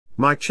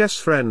My chess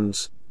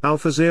friends,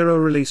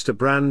 AlphaZero released a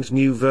brand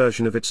new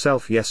version of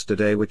itself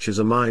yesterday, which is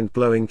a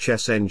mind-blowing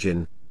chess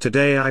engine.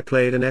 Today I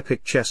played an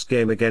epic chess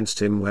game against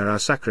him where I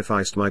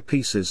sacrificed my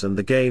pieces and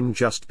the game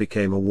just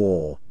became a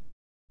war.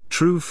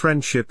 True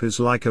friendship is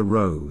like a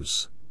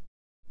rose.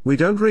 We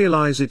don't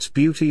realize its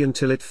beauty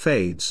until it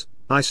fades.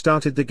 I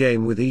started the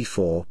game with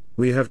e4,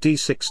 we have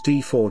d6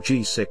 d4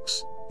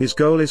 g6, his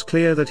goal is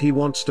clear that he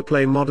wants to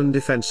play modern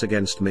defense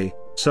against me,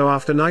 so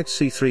after knight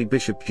c3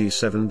 bishop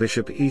g7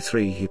 bishop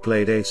e3 he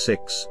played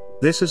a6.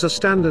 This is a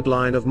standard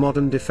line of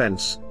modern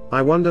defense.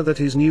 I wonder that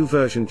his new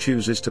version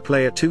chooses to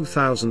play a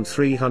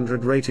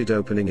 2300 rated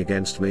opening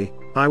against me.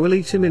 I will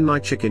eat him in my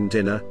chicken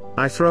dinner.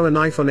 I throw a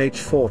knife on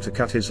h4 to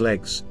cut his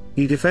legs.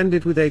 He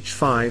defended with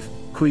h5,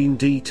 queen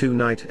d2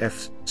 knight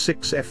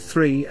f6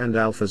 f3 and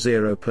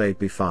AlphaZero played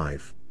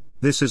b5.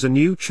 This is a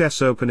new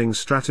chess opening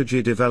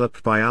strategy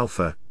developed by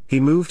Alpha. He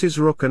moved his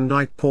rook and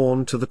knight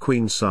pawn to the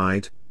queen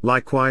side,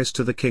 likewise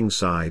to the king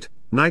side.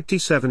 Knight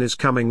d7 is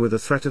coming with a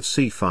threat of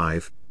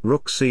c5.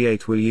 Rook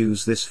c8 will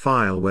use this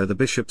file where the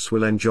bishops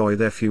will enjoy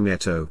their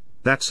fumetto.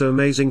 That's an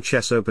amazing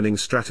chess opening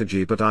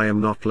strategy, but I am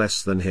not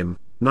less than him.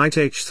 Knight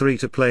h3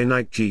 to play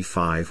knight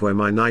g5 where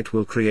my knight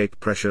will create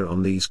pressure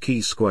on these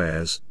key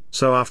squares.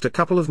 So after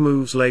couple of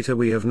moves later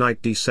we have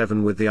knight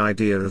d7 with the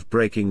idea of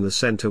breaking the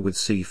center with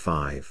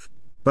c5.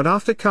 But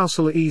after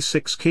castle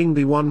e6 king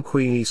b1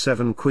 queen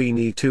e7 queen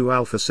e2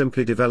 Alpha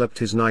simply developed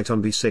his knight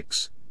on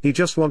b6. He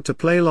just want to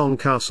play long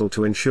castle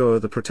to ensure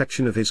the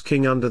protection of his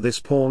king under this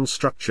pawn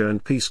structure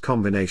and piece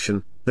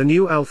combination. The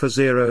new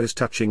AlphaZero is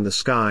touching the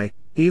sky,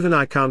 even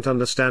I can't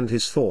understand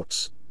his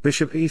thoughts.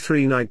 Bishop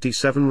e3 knight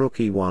d7 rook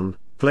e1,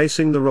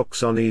 placing the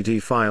rooks on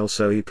ed file,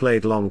 so he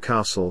played long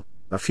castle.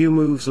 A few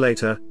moves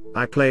later,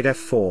 I played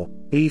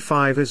f4,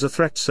 e5 is a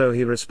threat, so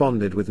he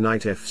responded with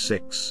knight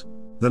f6.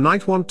 The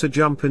knight want to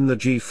jump in the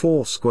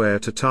g4 square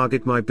to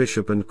target my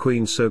bishop and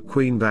queen, so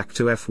queen back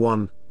to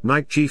f1.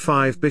 Knight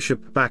g5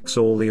 bishop backs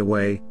all the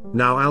way.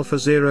 Now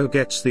AlphaZero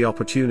gets the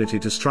opportunity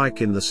to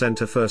strike in the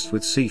center first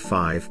with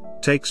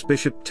c5, takes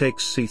bishop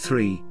takes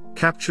c3,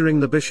 capturing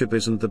the bishop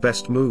isn't the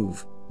best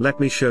move. Let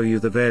me show you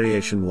the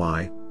variation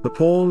why. The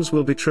pawns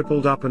will be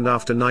tripled up and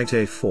after knight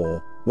a4,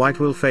 white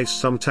will face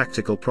some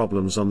tactical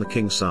problems on the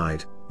king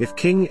side. If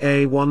king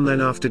a1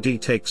 then after d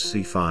takes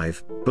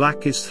c5,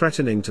 black is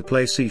threatening to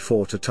play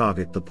c4 to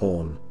target the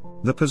pawn.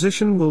 The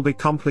position will be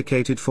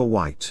complicated for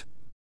white.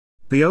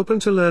 Be open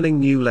to learning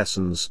new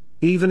lessons,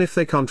 even if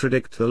they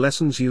contradict the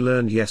lessons you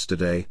learned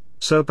yesterday.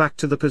 So back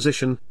to the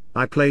position,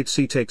 I played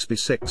c takes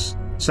b6,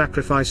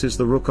 sacrifices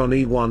the rook on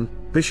e1,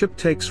 bishop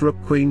takes rook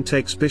queen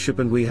takes bishop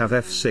and we have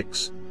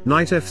f6,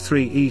 knight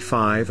f3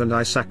 e5 and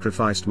I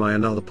sacrificed my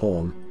another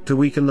pawn, to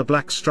weaken the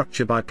black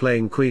structure by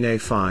playing queen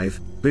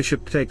a5,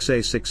 bishop takes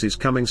a6 is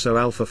coming, so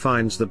Alpha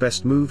finds the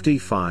best move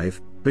d5,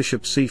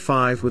 bishop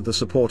c5 with the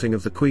supporting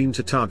of the queen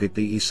to target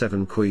the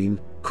e7 queen,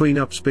 queen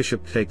ups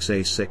bishop takes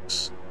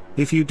a6.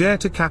 If you dare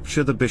to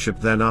capture the bishop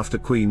then after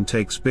queen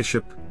takes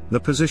bishop, the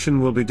position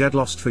will be dead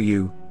lost for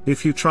you.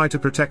 If you try to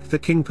protect the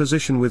king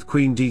position with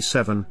queen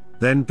d7,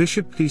 then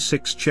bishop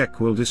d6 check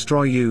will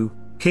destroy you.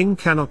 King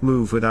cannot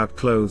move without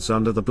clothes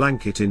under the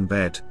blanket in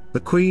bed. The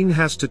queen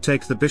has to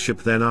take the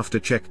bishop, then after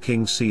check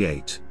king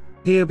c8.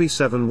 Here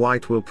b7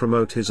 white will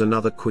promote his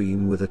another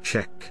queen with a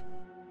check.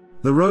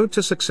 The road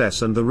to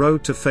success and the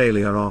road to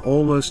failure are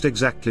almost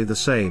exactly the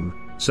same.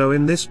 So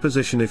in this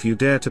position if you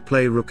dare to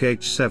play rook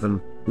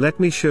h7, let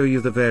me show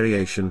you the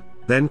variation.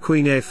 Then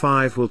queen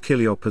a5 will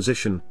kill your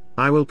position.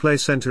 I will play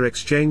center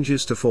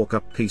exchanges to fork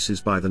up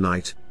pieces by the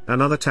knight.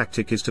 Another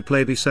tactic is to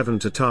play b7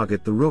 to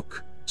target the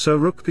rook. So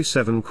rook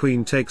b7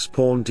 queen takes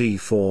pawn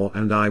d4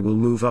 and I will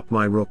move up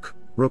my rook.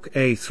 Rook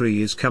a3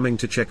 is coming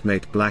to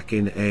checkmate black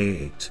in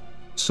a8.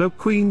 So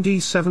queen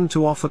d7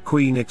 to offer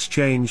queen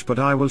exchange, but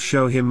I will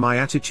show him my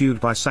attitude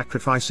by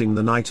sacrificing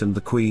the knight and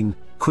the queen.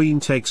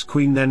 Queen takes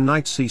queen, then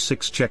knight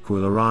c6 check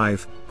will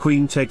arrive.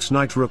 Queen takes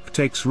knight, rook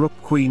takes rook,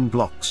 queen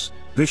blocks.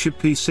 Bishop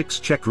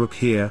p6 check rook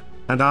here,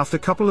 and after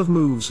couple of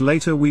moves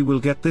later we will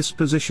get this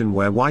position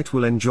where white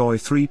will enjoy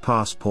 3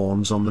 pass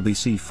pawns on the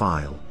bc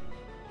file.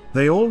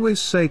 They always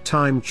say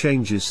time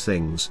changes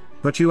things,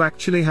 but you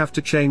actually have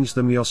to change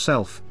them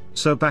yourself.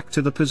 So back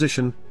to the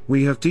position,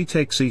 we have d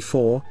takes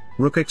e4,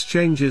 rook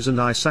exchanges and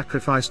I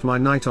sacrificed my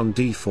knight on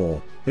d4.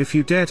 If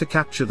you dare to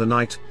capture the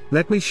knight,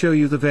 let me show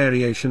you the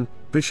variation.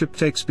 Bishop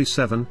takes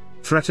b7,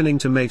 threatening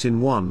to mate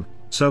in 1,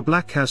 so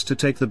black has to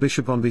take the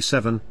bishop on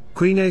b7,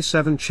 queen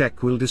a7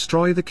 check will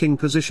destroy the king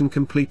position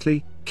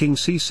completely, king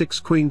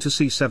c6 queen to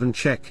c7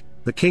 check,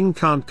 the king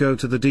can't go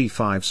to the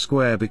d5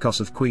 square because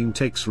of queen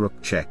takes rook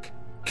check.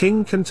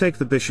 King can take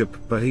the bishop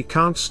but he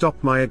can't stop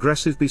my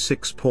aggressive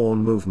b6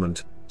 pawn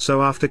movement,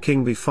 so after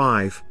king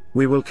b5,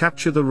 we will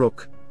capture the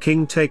rook,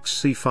 king takes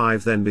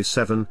c5 then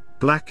b7,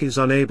 black is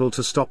unable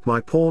to stop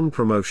my pawn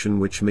promotion,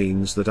 which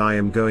means that I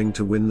am going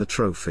to win the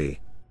trophy.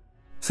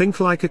 Think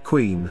like a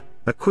queen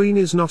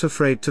is not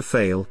afraid to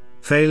fail,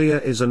 failure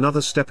is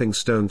another stepping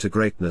stone to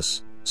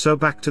greatness. So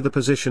back to the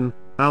position,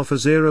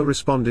 AlphaZero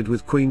responded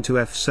with queen to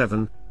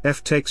f7,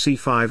 f takes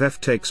e5, f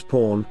takes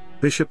pawn,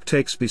 bishop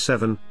takes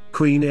b7,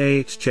 queen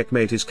a8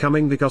 checkmate is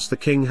coming because the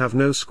king have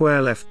no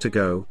square left to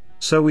go,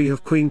 so we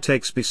have queen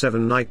takes b7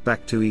 knight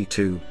back to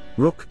e2,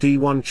 rook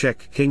d1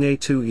 check king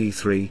a2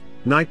 e3,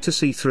 knight to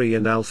c3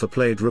 and alpha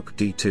played rook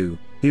d2,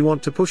 he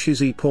want to push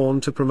his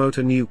e-pawn to promote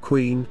a new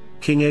queen,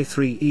 king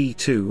a3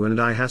 e2 and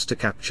I has to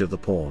capture the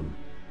pawn.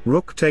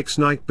 Rook takes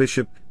knight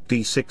bishop,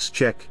 d6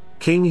 check,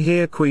 king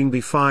here queen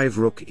b5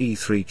 rook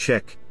e3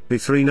 check,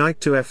 b3 knight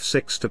to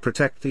f6 to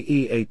protect the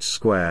e8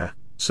 square,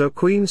 so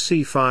queen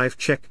c5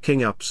 check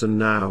king ups and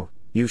now,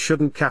 you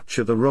shouldn't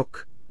capture the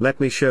rook, let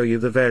me show you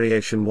the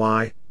variation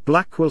why.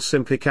 Black will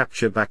simply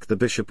capture back the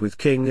bishop with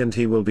king and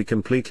he will be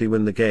completely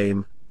win the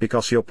game,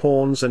 because your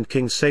pawns and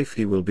king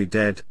safety will be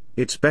dead,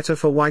 it's better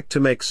for white to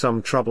make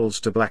some troubles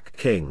to black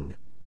king.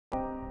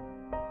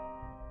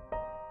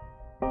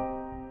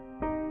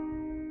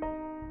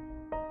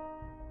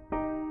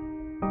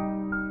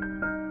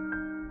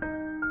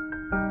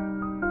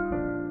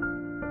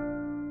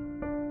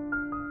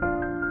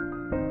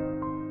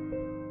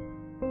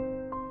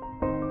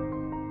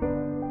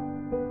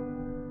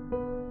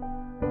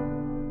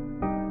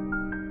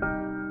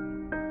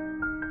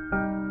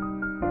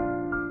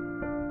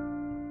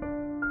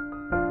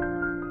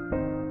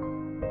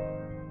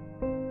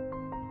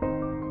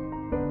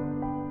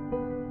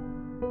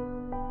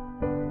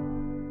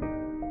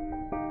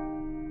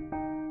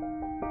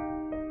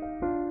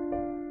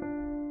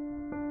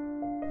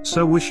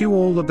 So wish you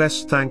all the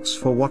best, thanks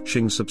for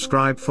watching,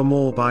 subscribe for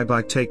more, bye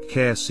bye, take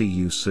care, see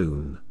you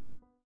soon.